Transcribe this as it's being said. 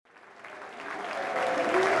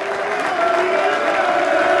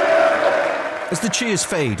As the cheers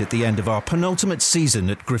fade at the end of our penultimate season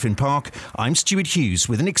at Griffin Park, I'm Stuart Hughes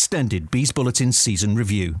with an extended Bees Bulletin season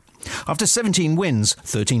review. After 17 wins,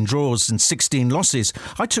 13 draws and 16 losses,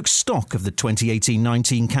 I took stock of the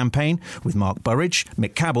 2018-19 campaign with Mark Burridge,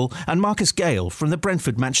 Mick Cabell and Marcus Gale from the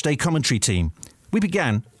Brentford Matchday commentary team. We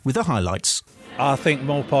began with the highlights. I think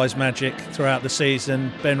Maupai's magic throughout the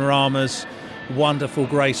season, Ben Rama's wonderful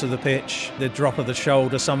grace of the pitch, the drop of the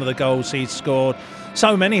shoulder, some of the goals he'd scored.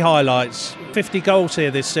 So many highlights, 50 goals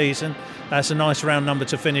here this season. That's a nice round number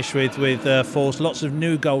to finish with Force. Lots of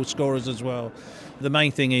new goal scorers as well. The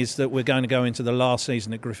main thing is that we're going to go into the last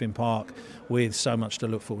season at Griffin Park with so much to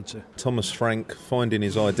look forward to. Thomas Frank finding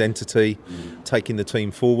his identity, taking the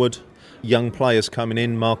team forward. Young players coming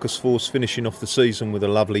in, Marcus Forss finishing off the season with a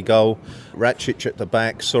lovely goal. Ratchich at the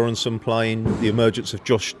back, Sorensen playing, the emergence of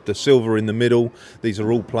Josh Da Silva in the middle. These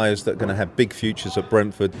are all players that are going to have big futures at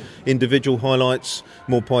Brentford. Individual highlights,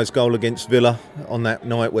 Maupai's goal against Villa on that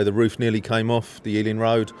night where the roof nearly came off the Ealing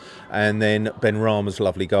Road, and then Ben Rama's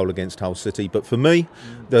lovely goal against Hull City. But for me,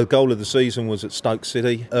 the goal of the season was at Stoke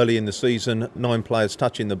City. Early in the season, 9 players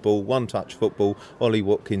touching the ball, one-touch football. Ollie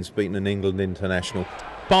Watkins beating an England international.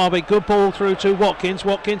 Barbie, good ball through to Watkins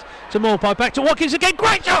to Maupai, back to Watkins again,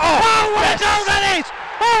 great shot! Oh, what a goal that is!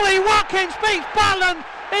 Ollie Watkins beats Butland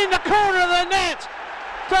in the corner of the net,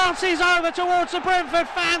 dances over towards the Brentford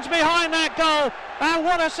fans behind that goal, and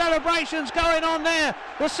what a celebration's going on there.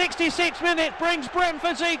 The 66th minute brings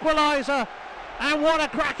Brentford's equaliser, and what a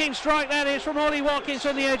cracking strike that is from Ollie Watkins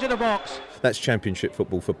on the edge of the box. That's championship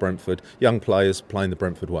football for Brentford, young players playing the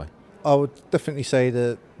Brentford way. I would definitely say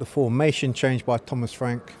that the formation changed by Thomas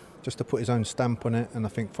Frank just to put his own stamp on it, and I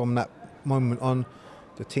think from that moment on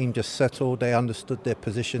the team just settled, they understood their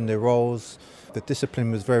position, their roles, the discipline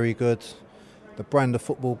was very good, the brand of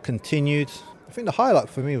football continued. I think the highlight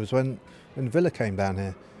for me was when Villa came down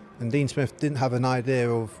here and Dean Smith didn't have an idea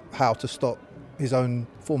of how to stop his own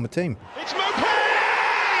former team. It's Maupay!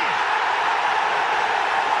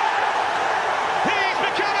 He's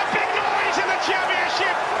become a big noise in the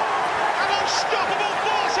Championship! Unstoppable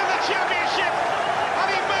force in the Championship, and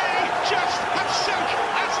he may just have sunk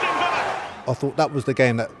Aston Villa. I thought that was the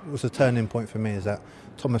game that was a turning point for me, is that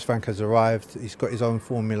Thomas Frank has arrived, he's got his own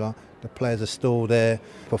formula, the players are still there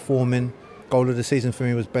performing. Goal of the season for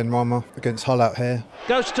me was Ben Rama against Hull out here.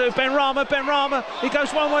 Goes to Ben Rama, he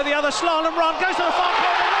goes one way or the other, slalom run, goes to the far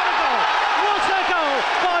corner, what a goal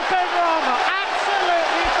by Ben Rama,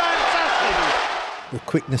 absolutely fantastic. The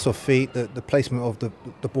quickness of feet, the placement of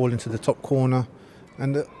the ball into the top corner,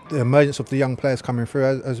 and the emergence of the young players coming through,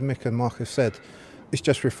 as Mick and Marcus said, it's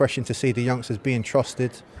just refreshing to see the youngsters being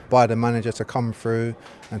trusted by the manager to come through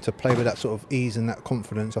and to play with that sort of ease and that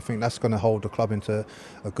confidence. I think that's going to hold the club into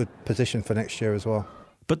a good position for next year as well.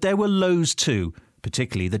 But there were lows too,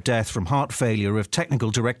 particularly the death from heart failure of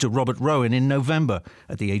technical director Robert Rowan in November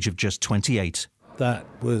at the age of just 28. That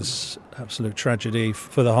was absolute tragedy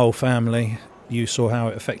for the whole family. You saw how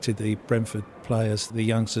it affected the Brentford players, the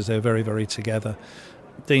youngsters. They were very, very together.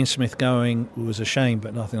 Dean Smith going was a shame,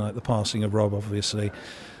 but nothing like the passing of Rob, obviously.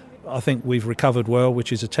 I think we've recovered well,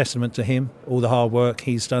 which is a testament to him. All the hard work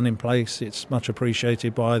he's done in place, it's much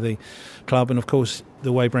appreciated by the club. And, of course,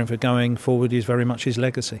 the way Brentford going forward is very much his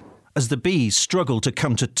legacy. As the Bees struggled to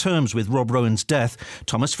come to terms with Rob Rowan's death,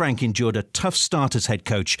 Thomas Frank endured a tough start as head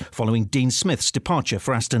coach following Dean Smith's departure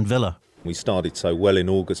for Aston Villa. We started so well in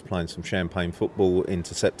August, playing some champagne football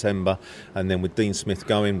into September, and then with Dean Smith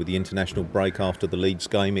going, with the international break after the Leeds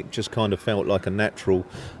game, it just kind of felt like a natural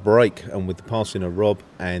break. And with the passing of Rob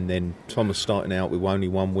and then Thomas starting out with only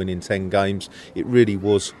 1 win in 10 games, it really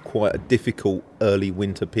was quite a difficult early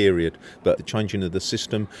winter period. But the changing of the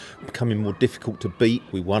system, becoming more difficult to beat.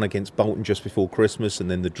 We won against Bolton just before Christmas,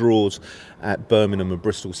 and then the draws at Birmingham and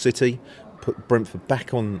Bristol City put Brentford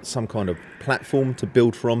back on some kind of platform to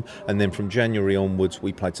build from, and then from January onwards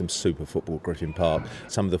we played some super football at Griffin Park.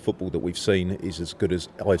 Some of the football that we've seen is as good as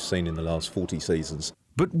I've seen in the last 40 seasons.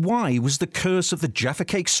 But why was the curse of the Jaffa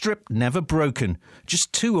Cake strip never broken?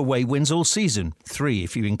 Just 2 away wins all season, 3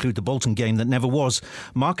 if you include the Bolton game that never was.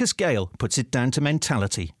 Marcus Gale puts it down to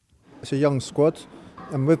mentality. It's a young squad,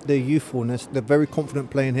 and with their youthfulness, they're very confident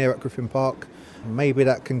playing here at Griffin Park. Maybe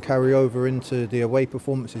that can carry over into the away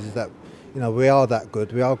performances, is that we are that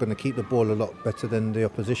good. We are going to keep the ball a lot better than the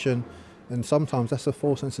opposition. And sometimes that's a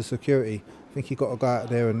false sense of security. I think you've got to go out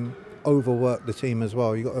there and overwork the team as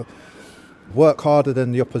well. You've got to work harder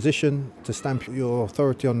than the opposition to stamp your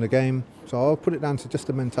authority on the game. So I'll put it down to just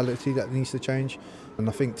the mentality that needs to change. And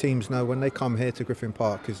I think teams know when they come here to Griffin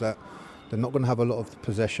Park is that they're not going to have a lot of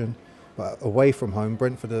possession. But away from home,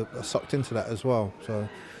 Brentford are sucked into that as well. So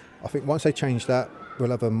I think once they change that,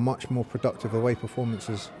 we'll have a much more productive away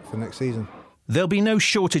performances for next season. There'll be no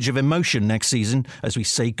shortage of emotion next season as we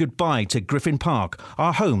say goodbye to Griffin Park,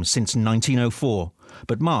 our home since 1904.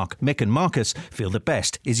 But Mark, Mick and Marcus feel the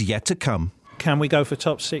best is yet to come. Can we go for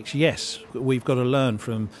top six? Yes. We've got to learn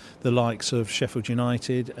from the likes of Sheffield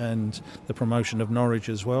United and the promotion of Norwich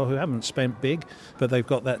as well, who haven't spent big, but they've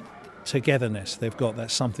got that togetherness. They've got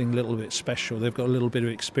that something a little bit special. They've got a little bit of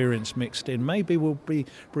experience mixed in. Maybe we'll be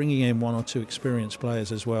bringing in one or two experienced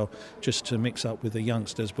players as well, just to mix up with the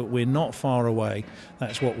youngsters. But we're not far away.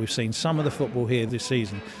 That's what we've seen. Some of the football here this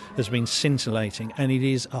season has been scintillating, and it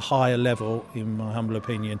is a higher level, in my humble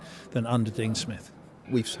opinion, than under Dean Smith.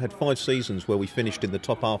 We've had 5 seasons where we finished in the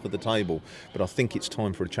top half of the table, but I think it's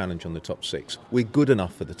time for a challenge on the top 6. We're good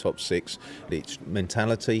enough for the top 6. It's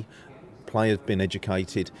mentality. Players been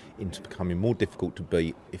educated into becoming more difficult to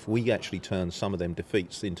beat. If we actually turn some of them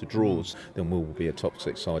defeats into draws, then we will be a top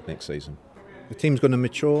 6 side next season. The team's going to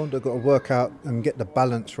mature. They've got to work out and get the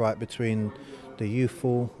balance right between the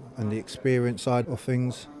youthful and the experienced side of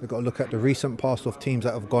things. They've got to look at the recent past of teams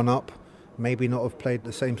that have gone up, maybe not have played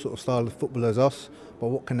the same sort of style of football as us, but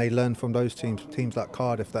what can they learn from those teams like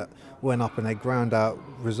Cardiff that went up and they ground out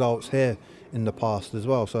results here in the past as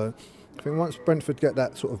well. So I think once Brentford get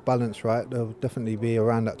that sort of balance right, they'll definitely be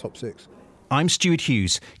around that top 6. I'm Stuart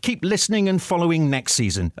Hughes. Keep listening and following next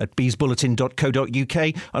season at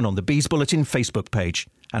beesbulletin.co.uk and on the Bees Bulletin Facebook page.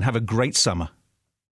 And have a great summer.